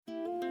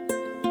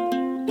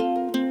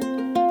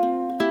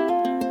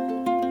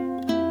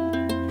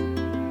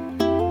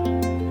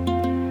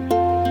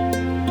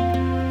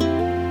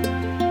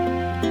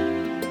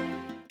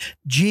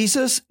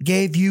Jesus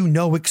gave you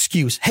no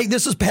excuse. Hey,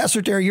 this is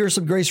Pastor Terry. Here's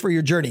some grace for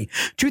your journey.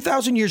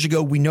 2,000 years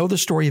ago, we know the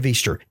story of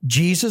Easter.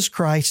 Jesus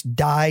Christ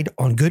died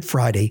on Good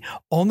Friday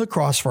on the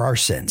cross for our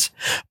sins.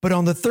 But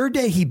on the third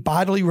day, he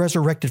bodily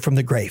resurrected from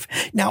the grave.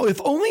 Now,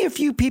 if only a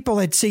few people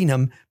had seen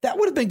him, that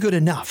would have been good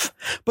enough.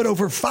 But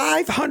over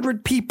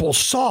 500 people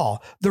saw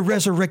the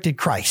resurrected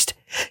Christ.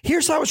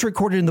 Here's how it's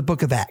recorded in the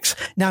book of Acts.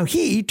 Now,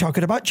 he,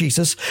 talking about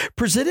Jesus,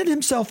 presented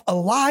himself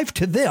alive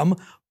to them,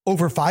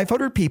 over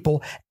 500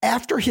 people,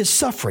 after his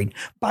suffering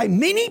by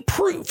many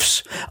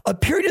proofs,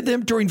 appeared to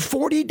them during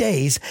 40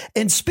 days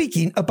and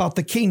speaking about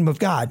the kingdom of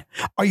God.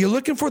 Are you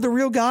looking for the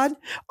real God?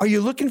 Are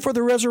you looking for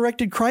the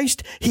resurrected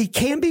Christ? He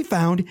can be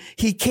found.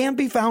 He can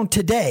be found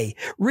today.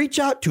 Reach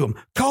out to him,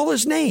 call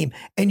his name,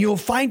 and you'll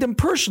find him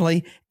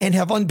personally and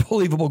have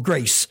unbelievable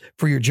grace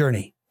for your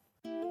journey.